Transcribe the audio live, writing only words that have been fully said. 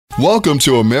Welcome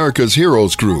to America's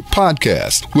Heroes Group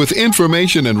podcast with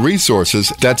information and resources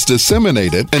that's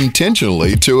disseminated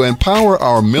intentionally to empower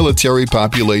our military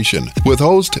population with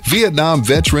host Vietnam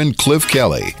veteran Cliff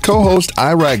Kelly, co-host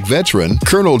Iraq veteran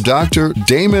Colonel Dr.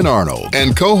 Damon Arnold,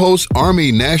 and co-host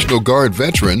Army National Guard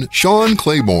veteran Sean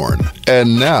Claiborne.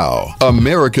 And now,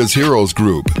 America's Heroes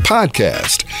Group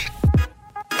podcast.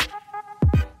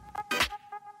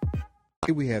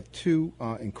 We have two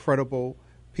incredible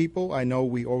people. I know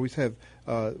we always have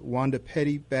Wanda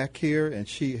Petty back here, and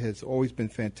she has always been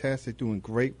fantastic, doing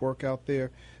great work out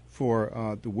there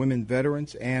for the women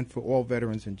veterans and for all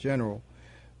veterans in general.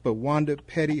 But Wanda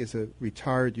Petty is a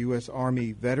retired U.S.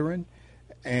 Army veteran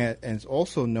and is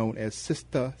also known as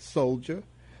Sister Soldier,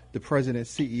 the president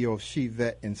and CEO of She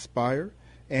Vet Inspire.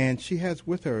 And she has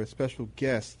with her a special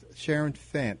guest, Sharon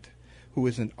Fant, who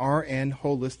is an RN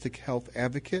holistic health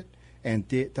advocate and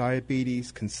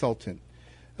diabetes consultant.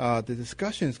 The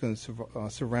discussion is going to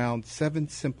surround 7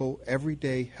 simple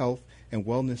everyday health and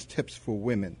wellness tips for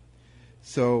women.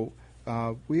 So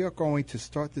we are going to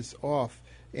start this off,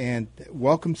 and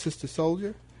welcome, Sister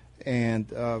Soldier,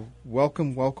 and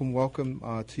welcome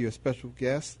to your special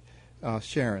guest,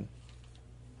 Sharon.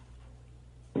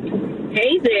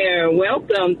 Hey there,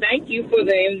 welcome. Thank you for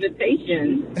the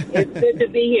invitation. It's good to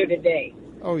be here today.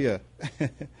 Oh, yeah.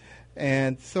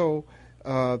 And so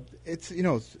it's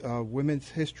Women's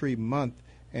History Month,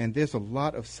 and there's a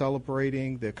lot of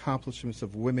celebrating the accomplishments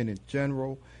of women in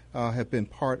general. Have been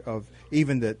part of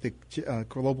even the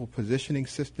global positioning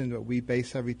system that we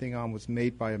base everything on was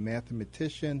made by a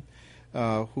mathematician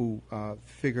who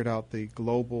figured out the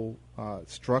global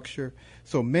structure.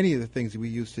 So many of the things that we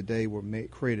use today were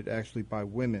created actually by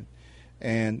women.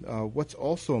 And what's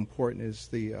also important is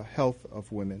the health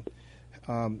of women,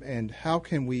 and how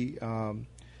can we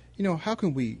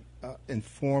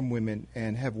inform women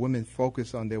and have women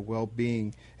focus on their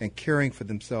well-being and caring for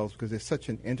themselves, because they're such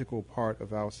an integral part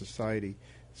of our society.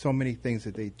 So many things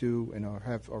that they do and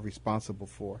are responsible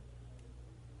for.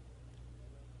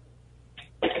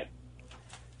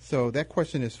 So that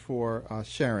question is for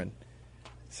Sharon.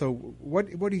 So what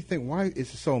do you think? Why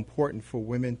is it so important for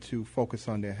women to focus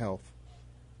on their health?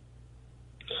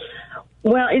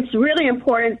 Well, it's really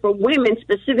important for women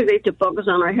specifically to focus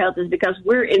on our health is because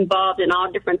we're involved in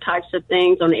all different types of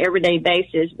things on an everyday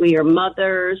basis. We are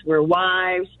mothers, we're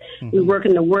wives, we work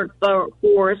in the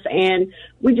workforce, and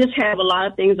we just have a lot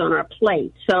of things on our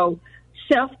plate. So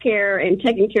self-care and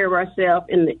taking care of ourselves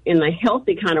in a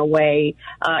healthy kind of way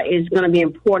is going to be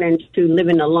important to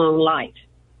living a long life.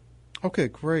 Okay,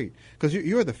 great. Because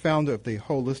you're the founder of the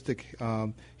Holistic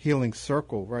Healing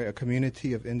Circle, right? A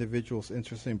community of individuals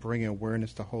interested in bringing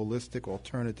awareness to holistic,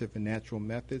 alternative, and natural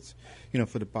methods,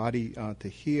 for the body to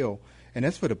heal. And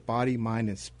that's for the body, mind,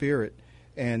 and spirit.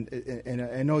 And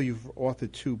I know you've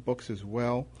authored 2 books as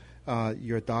well.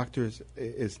 Your Doctor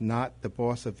is Not the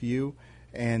Boss of You,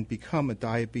 and Become a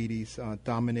Diabetes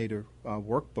Dominator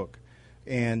workbook.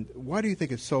 And why do you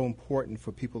think it's so important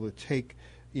for people to take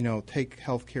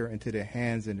healthcare into their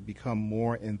hands and to become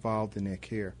more involved in their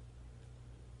care?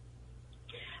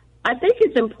 I think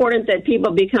it's important that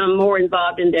people become more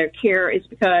involved in their care is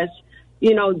because,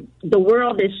 the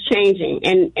world is changing,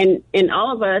 and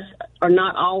all of us are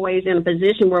not always in a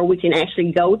position where we can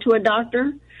actually go to a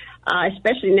doctor,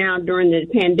 especially now during the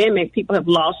pandemic. People have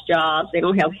lost jobs. They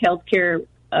don't have health care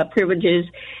privileges.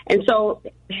 And so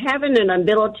having an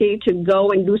ability to go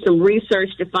and do some research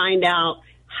to find out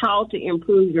how to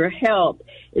improve your health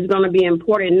is going to be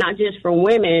important, not just for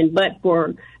women, but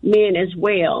for men as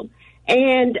well.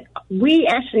 And we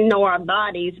actually know our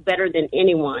bodies better than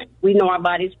anyone. We know our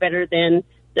bodies better than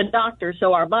the doctor.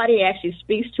 So our body actually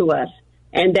speaks to us.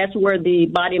 And that's where the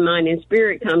body, mind, and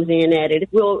spirit comes in at it.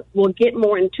 We'll get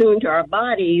more in tune to our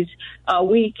bodies.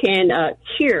 We can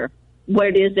cure what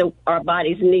it is that our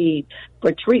bodies need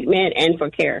for treatment and for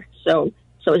care. So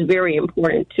it's very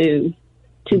important to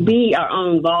be our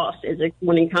own boss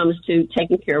when it comes to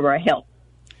taking care of our health.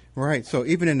 Right. So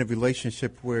even in a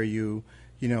relationship where you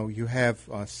have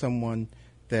someone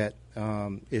that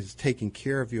is taking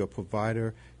care of you, a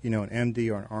provider, an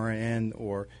MD or an RN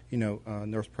or, a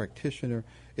nurse practitioner,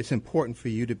 it's important for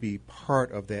you to be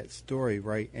part of that story,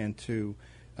 right? And to,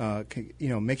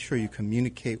 make sure you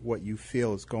communicate what you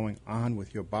feel is going on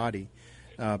with your body.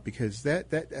 Because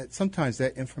that sometimes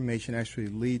that information actually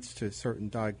leads to certain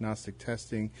diagnostic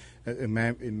testing.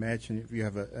 Imagine if you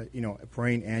have a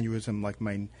brain aneurysm like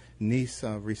my niece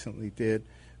recently did,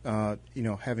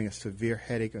 having a severe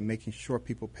headache and making sure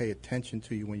people pay attention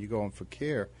to you when you go in for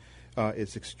care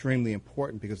is extremely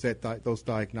important, because those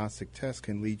diagnostic tests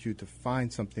can lead you to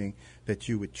find something that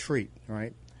you would treat,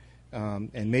 right?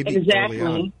 and maybe exactly.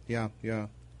 early on. Yeah.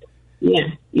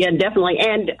 Yeah, definitely.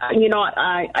 And,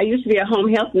 I used to be a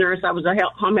home health nurse. I was a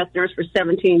home health nurse for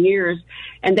 17 years,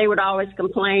 and they would always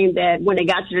complain that when they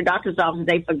got to the doctor's office,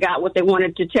 they forgot what they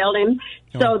wanted to tell him.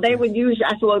 So they would usually,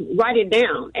 I said, well, write it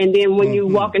down. And then when you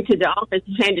walk into the office,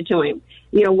 hand it to him.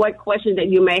 What questions that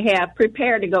you may have,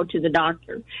 prepare to go to the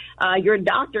doctor. Your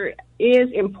doctor is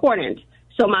important.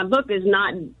 So my book is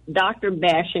not doctor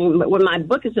bashing, but what my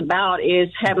book is about is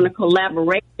having a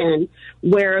collaboration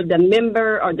where the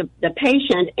member or the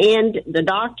patient and the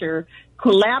doctor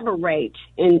collaborate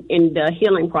in the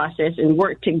healing process and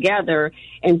work together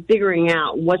in figuring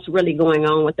out what's really going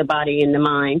on with the body and the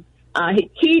mind.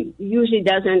 He usually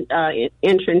doesn't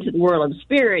enter into the world of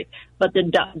spirit, but the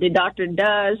doctor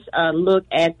does look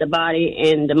at the body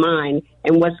and the mind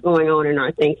and what's going on in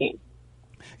our thinking.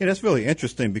 Yeah, that's really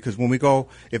interesting because when we go,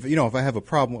 if I have a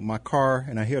problem with my car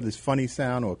and I hear this funny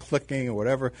sound or clicking or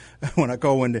whatever, when I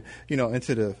go into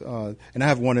and I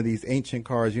have one of these ancient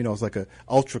cars, it's like a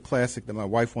ultra classic that my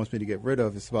wife wants me to get rid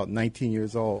of. It's about 19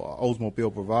 years old,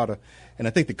 Oldsmobile Bravada, and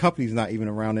I think the company's not even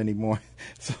around anymore,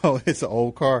 so it's an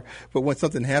old car. But when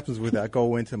something happens with it, I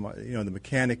go into my, the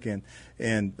mechanic and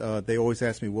they always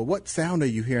ask me, well, what sound are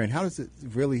you hearing? How does it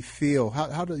really feel?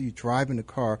 How do you drive in the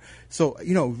car? So,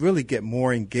 really get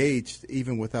more engaged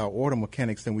even with our auto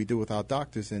mechanics than we do with our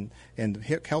doctors and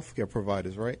healthcare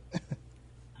providers, right?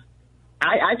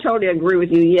 I totally agree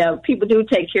with you. Yeah, people do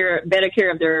take better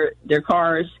care of their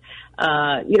cars,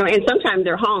 and sometimes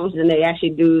their homes than they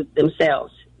actually do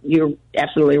themselves. You're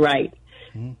absolutely right.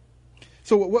 Mm-hmm.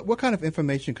 So what kind of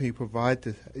information can you provide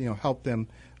to help them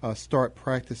start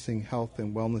practicing health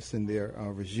and wellness in their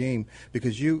regime?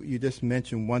 Because you just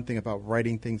mentioned one thing about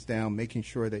writing things down, making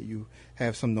sure that you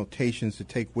have some notations to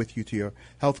take with you to your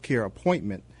healthcare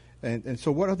appointment. And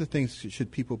so what other things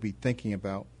should people be thinking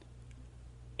about?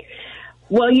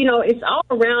 Well, it's all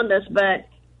around us, but,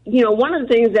 one of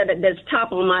the things that's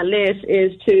top on my list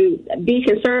is to be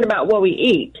concerned about what we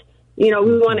eat. We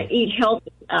want to eat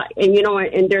healthy,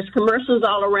 and there's commercials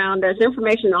all around us,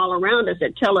 information all around us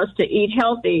that tell us to eat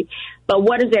healthy. But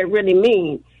what does that really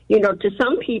mean? To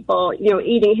some people,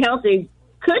 eating healthy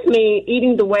could mean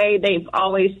eating the way they've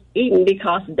always eaten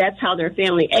because that's how their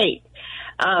family ate.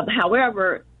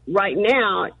 However, right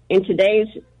now, in today's,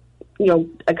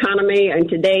 economy and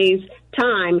today's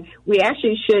time, we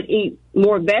actually should eat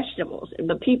more vegetables.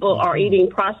 The people are eating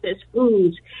processed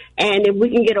foods, and if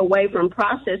we can get away from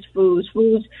processed foods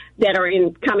that are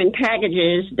come in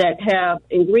packages that have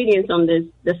ingredients on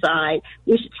the side,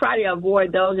 we should try to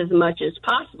avoid those as much as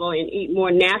possible and eat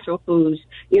more natural foods,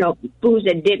 foods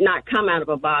that did not come out of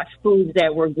a box, foods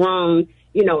that were grown,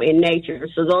 in nature.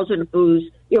 So those are the foods,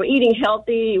 eating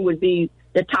healthy would be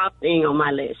the top thing on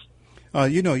my list.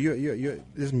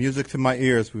 There's music to my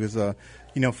ears because,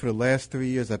 for the last 3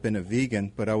 years I've been a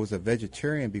vegan, but I was a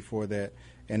vegetarian before that.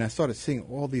 And I started seeing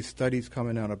all these studies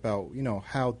coming out about,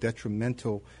 how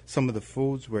detrimental some of the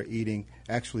foods we're eating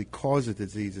actually cause the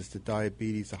diseases, the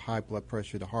diabetes, the high blood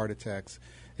pressure, the heart attacks,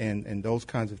 and those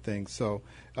kinds of things. So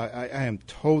I am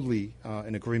totally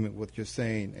in agreement with what you're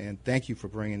saying, and thank you for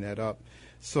bringing that up.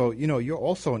 So, you're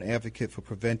also an advocate for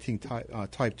preventing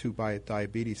type 2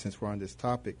 diabetes since we're on this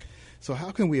topic. So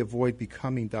how can we avoid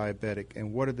becoming diabetic,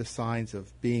 and what are the signs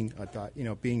of being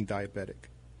diabetic?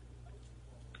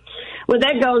 Well,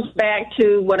 that goes back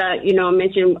to what I,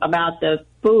 mentioned about the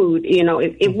food.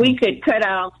 If we could cut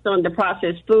out some of the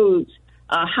processed foods,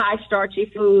 high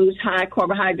starchy foods, high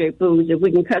carbohydrate foods, if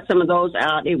we can cut some of those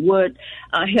out, it would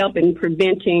help in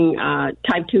preventing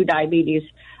type 2 diabetes.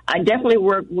 I definitely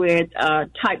work with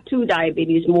type 2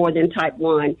 diabetes more than type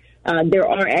 1. There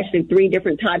are actually 3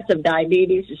 different types of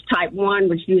diabetes. There's type 1,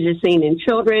 which is usually seen in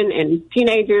children and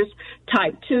teenagers.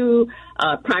 Type 2,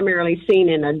 primarily seen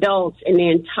in adults. And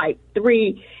then type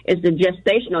 3 is the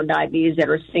gestational diabetes that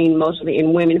are seen mostly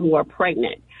in women who are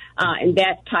pregnant. And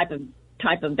that type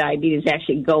of diabetes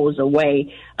actually goes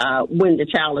away when the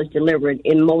child is delivered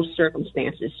in most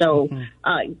circumstances. So,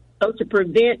 so to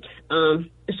prevent,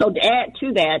 so to add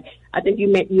to that, I think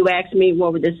you asked me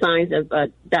what were the signs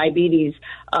of diabetes.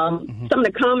 Some of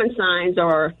the common signs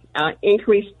are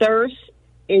increased thirst,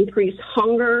 increased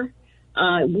hunger.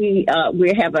 We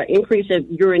have an increase of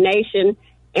urination,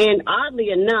 and oddly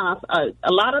enough,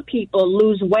 a lot of people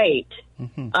lose weight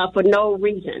for no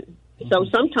reason. So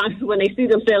sometimes when they see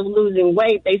themselves losing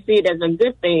weight, they see it as a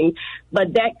good thing,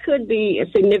 but that could be a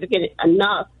significant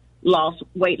enough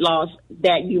weight loss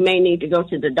that you may need to go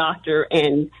to the doctor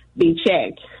and be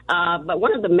checked. But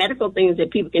one of the medical things that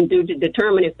people can do to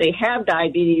determine if they have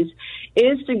diabetes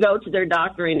is to go to their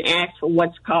doctor and ask for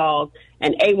what's called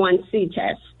an A1C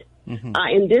test.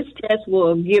 And this test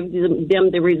will give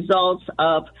them the results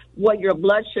of what your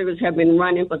blood sugars have been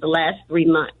running for the last 3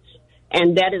 months.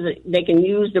 And that is, they can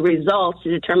use the results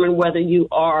to determine whether you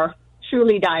are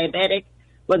truly diabetic,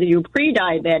 whether you're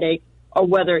pre-diabetic, or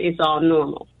whether it's all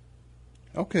normal.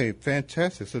 Okay,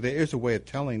 fantastic. So there is a way of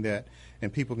telling that,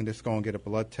 and people can just go and get a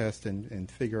blood test and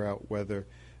figure out whether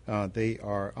they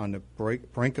are on the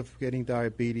brink of getting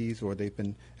diabetes, or they've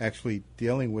been actually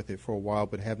dealing with it for a while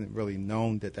but haven't really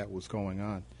known that was going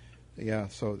on. Yeah,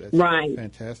 so that's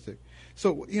fantastic.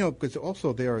 So, because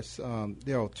also there are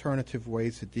alternative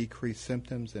ways to decrease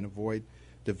symptoms and avoid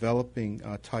developing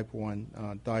type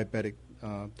 1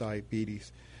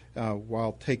 diabetes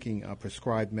while taking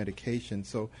prescribed medication.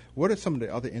 So what are some of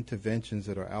the other interventions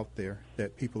that are out there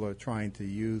that people are trying to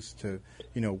use to,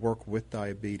 work with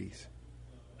diabetes?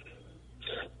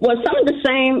 Well, some of the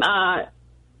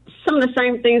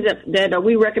same things that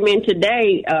we recommend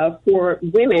today for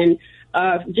women,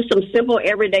 just some simple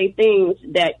everyday things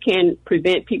that can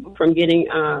prevent people from getting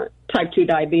type 2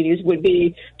 diabetes would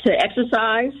be to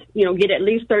exercise, get at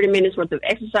least 30 minutes worth of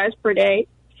exercise per day,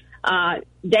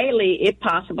 daily if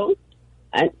possible.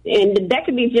 And that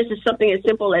could be just something as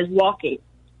simple as walking.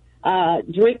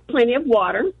 Drink plenty of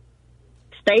water,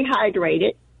 stay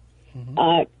hydrated,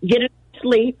 get enough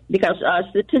sleep, because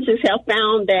statistics have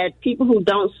found that people who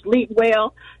don't sleep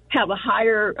well have a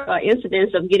higher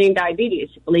incidence of getting diabetes,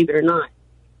 believe it or not.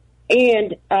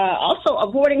 And also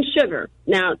avoiding sugar.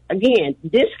 Now, again,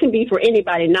 this can be for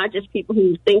anybody, not just people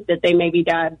who think that they may be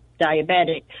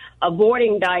diabetic.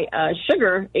 Avoiding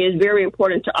sugar is very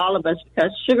important to all of us,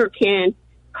 because sugar can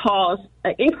cause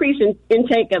an increase in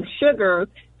intake of sugar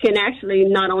can actually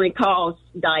not only cause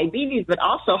diabetes, but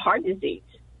also heart disease.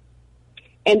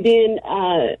 And then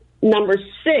number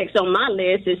 6 on my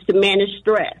list is to manage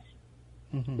stress.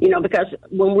 Because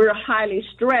when we're highly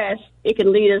stressed, it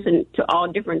can lead us into all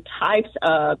different types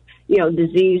of,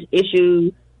 disease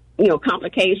issues,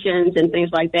 complications and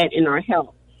things like that in our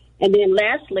health. And then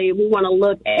lastly, we want to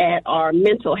look at our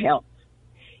mental health.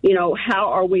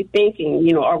 How are we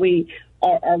thinking? Are we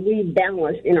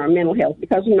balanced in our mental health?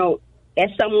 Because, as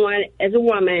a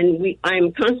woman,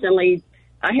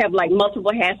 I have like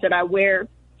multiple hats that I wear.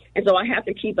 And so I have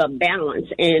to keep a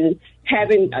balance, and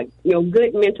having,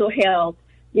 good mental health,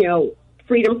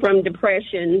 freedom from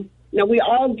depression. We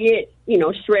all get,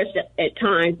 stressed at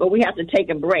times, but we have to take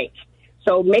a break.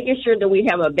 So making sure that we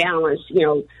have a balance,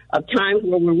 of times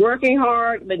where we're working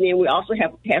hard, but then we also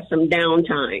have to have some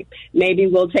downtime. Maybe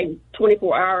we'll take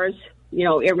 24 hours,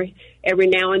 every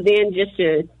now and then, just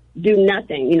to do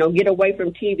nothing, get away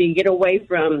from TV, get away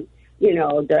from,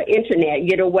 the internet,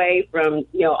 get away from,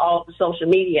 all the social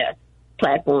media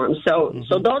platforms. So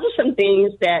those are some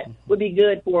things that would be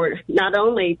good for not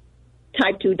only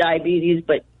type 2 diabetes,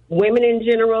 but women in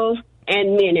general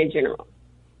and men in general.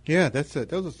 Yeah, that's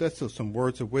some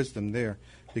words of wisdom there,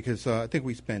 because I think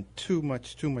we spend too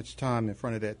much time in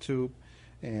front of that tube,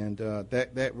 and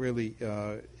that really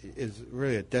is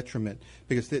really a detriment,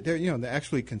 because they're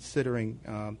actually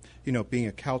considering being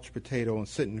a couch potato and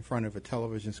sitting in front of a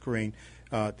television screen.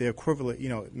 They're equivalent,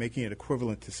 making it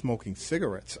equivalent to smoking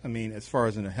cigarettes. I mean, as far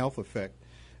as in a health effect,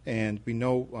 and we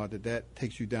know that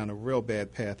takes you down a real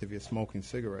bad path if you're smoking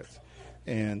cigarettes,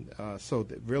 and so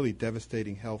really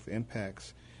devastating health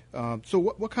impacts. So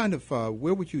what kind of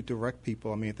where would you direct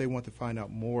people? I mean, if they want to find out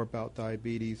more about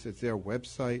diabetes, is there a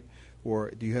website,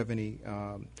 or do you have any?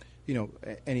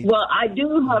 Any? Well, I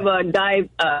do have a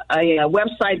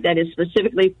website that is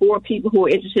specifically for people who are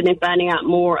interested in finding out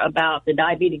more about the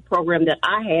diabetes program that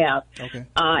I have. Okay.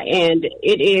 And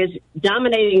it is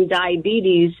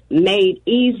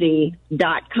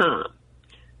DominatingDiabetesMadeEasy.com.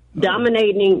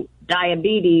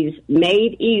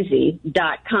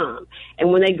 DominatingDiabetesMadeEasy.com.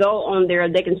 And when they go on there,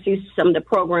 they can see some of the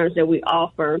programs that we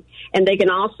offer, and they can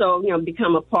also,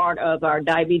 become a part of our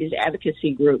diabetes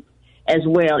advocacy group as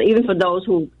well. Even for those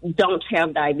who don't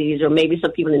have diabetes, or maybe some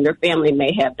people in their family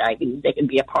may have diabetes, they can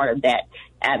be a part of that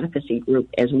advocacy group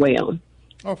as well.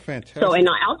 Oh, fantastic. So, and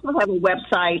I also have a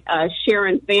website,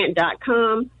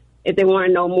 SharonFant.com, if they want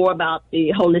to know more about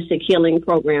the holistic healing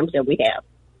programs that we have.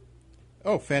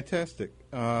 Oh, fantastic.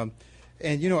 And,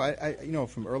 I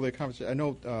from earlier conversation, I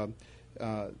know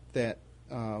that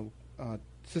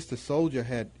Sister Soldier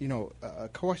had, a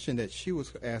question that she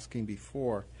was asking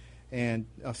before. And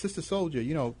Sister Soldier,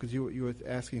 because you were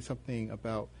asking something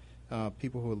about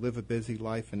people who live a busy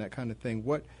life and that kind of thing.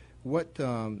 What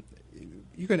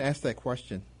you can ask that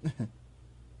question?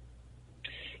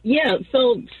 Yeah.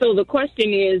 So the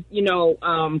question is,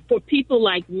 for people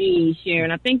like me,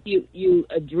 Sharon, I think you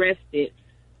addressed it.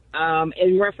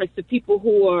 in reference to people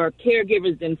who are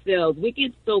caregivers themselves. We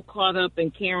get so caught up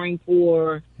in caring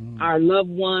for our loved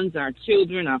ones, our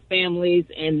children, our families,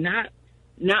 and not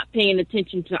paying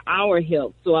attention to our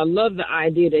health. So I love the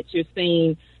idea that you're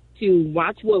saying to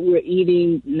watch what we're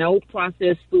eating, no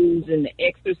processed foods, and the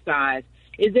exercise.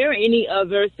 Is there any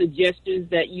other suggestions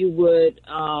that you would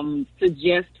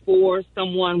suggest for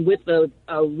someone with a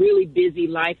really busy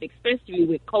life, especially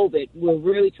with COVID? We're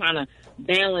really trying to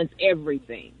balance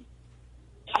everything.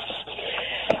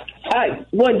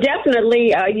 Well,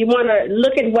 definitely, you want to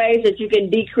look at ways that you can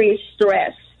decrease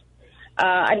stress.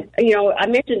 I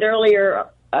mentioned earlier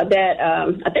that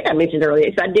I think I mentioned earlier.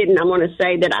 If I didn't, I want to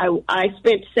say that I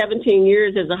spent 17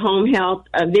 years as a home health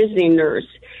visiting nurse.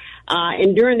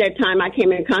 And during that time, I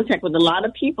came in contact with a lot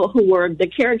of people who were the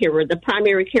caregiver, the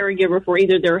primary caregiver for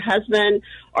either their husband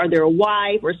or their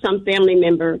wife or some family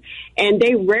member, and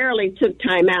they rarely took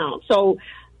time out. So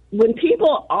when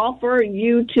people offer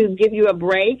you to give you a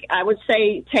break, I would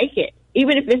say take it,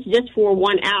 even if it's just for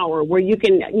 1 hour where you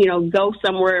can, go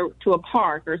somewhere to a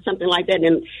park or something like that,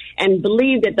 and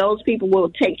believe that those people will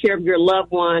take care of your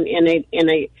loved one in a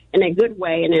good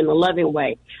way and in a loving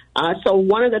way. So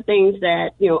one of the things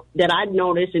that I've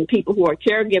noticed in people who are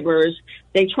caregivers,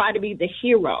 they try to be the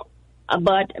hero.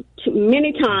 But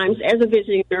many times as a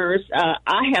visiting nurse,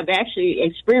 I have actually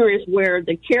experienced where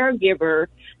the caregiver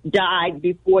died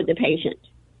before the patient.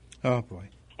 Oh, boy.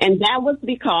 And that was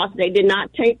because they did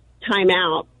not take time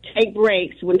out, take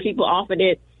breaks when people offered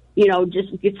it,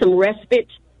 just get some respite,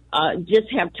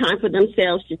 just have time for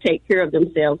themselves to take care of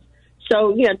themselves.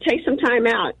 So, take some time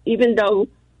out. Even though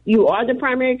you are the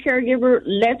primary caregiver,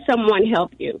 let someone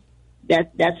help you.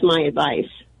 That's my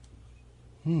advice.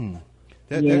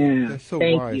 That's so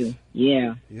Thank wise. you.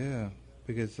 Yeah. Yeah,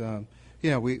 because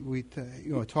we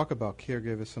talk about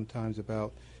caregivers sometimes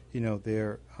about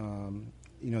their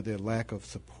lack of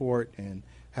support and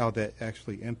how that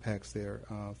actually impacts their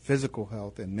physical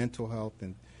health and mental health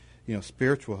and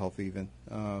spiritual health even.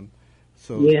 And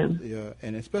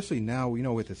especially now,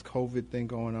 with this COVID thing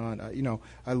going on,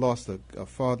 I lost a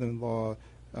father-in-law.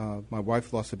 My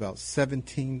wife lost about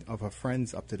 17 of her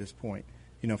friends up to this point,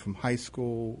 from high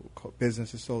school,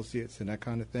 business associates and that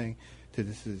kind of thing to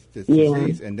this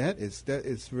disease. And that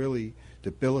is really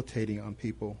debilitating on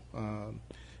people,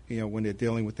 when they're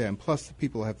dealing with that. And plus the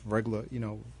people have regular,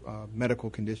 medical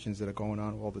conditions that are going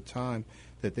on all the time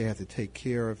that they have to take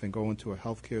care of and go into a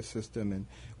healthcare system and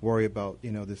worry about,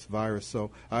 this virus. So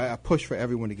I push for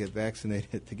everyone to get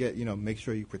vaccinated, to get, make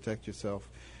sure you protect yourself,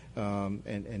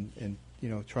 and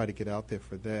try to get out there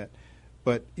for that.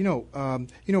 But,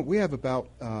 we have about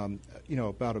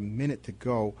a minute to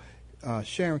go.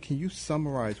 Sharon, can you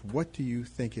summarize what do you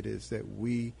think it is that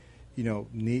we,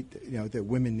 need, that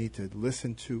women need to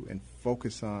listen to and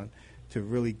focus on to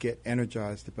really get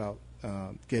energized about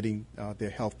getting their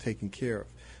health taken care of?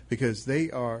 Because they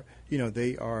are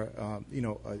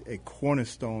a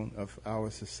cornerstone of our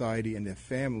society and their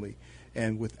family,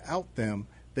 and without them,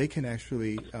 they can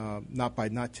actually not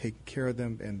taking care of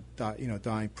them and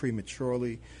dying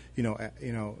prematurely.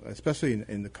 Especially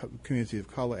in the community of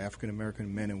color, African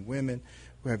American men and women,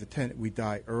 we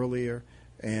die earlier,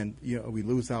 and we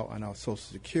lose out on our Social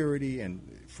Security and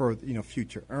for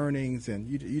future earnings, and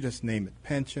you just name it,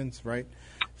 pensions, right?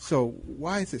 So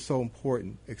why is it so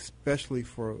important, especially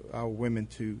for our women,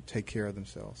 to take care of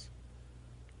themselves?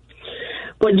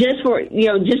 Well, just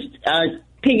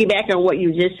piggyback on what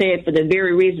you just said, for the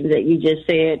very reason that you just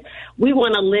said, we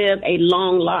want to live a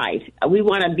long life. We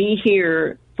want to be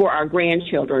here for our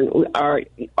grandchildren,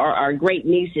 our great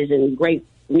nieces and great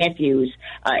nephews,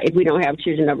 if we don't have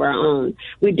children of our own.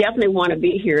 We definitely want to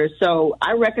be here. So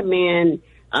I recommend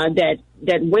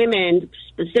that women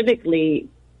specifically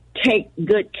take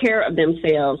good care of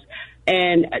themselves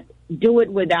and do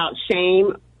it without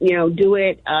shame, do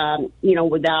it,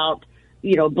 without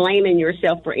blaming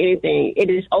yourself for anything. It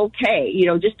is okay.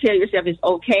 Just tell yourself it's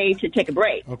okay to take a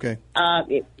break. Okay.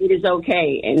 It is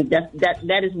okay, and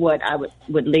that is what I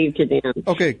would leave to them.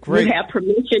 Okay, great. You have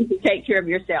permission to take care of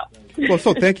yourself. Well,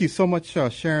 so thank you so much,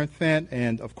 Sharon Fant,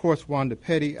 and of course Wanda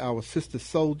Petty, our Sister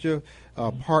Soldier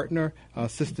partner,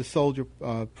 Sister Soldier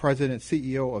President,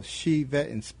 CEO of She Vet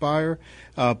Inspire.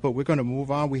 But we're going to move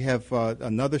on. We have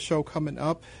another show coming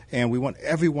up, and we want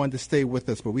everyone to stay with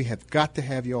us, but we have got to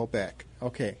have you all back.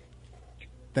 Okay.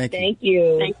 Thank you. Thank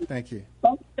you. Thank you. Thank you.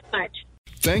 Thank you so much.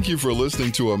 Thank you for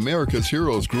listening to America's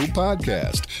Heroes Group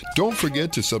podcast. Don't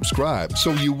forget to subscribe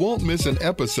so you won't miss an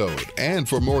episode. And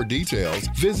for more details,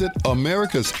 visit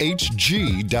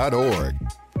americashg.org.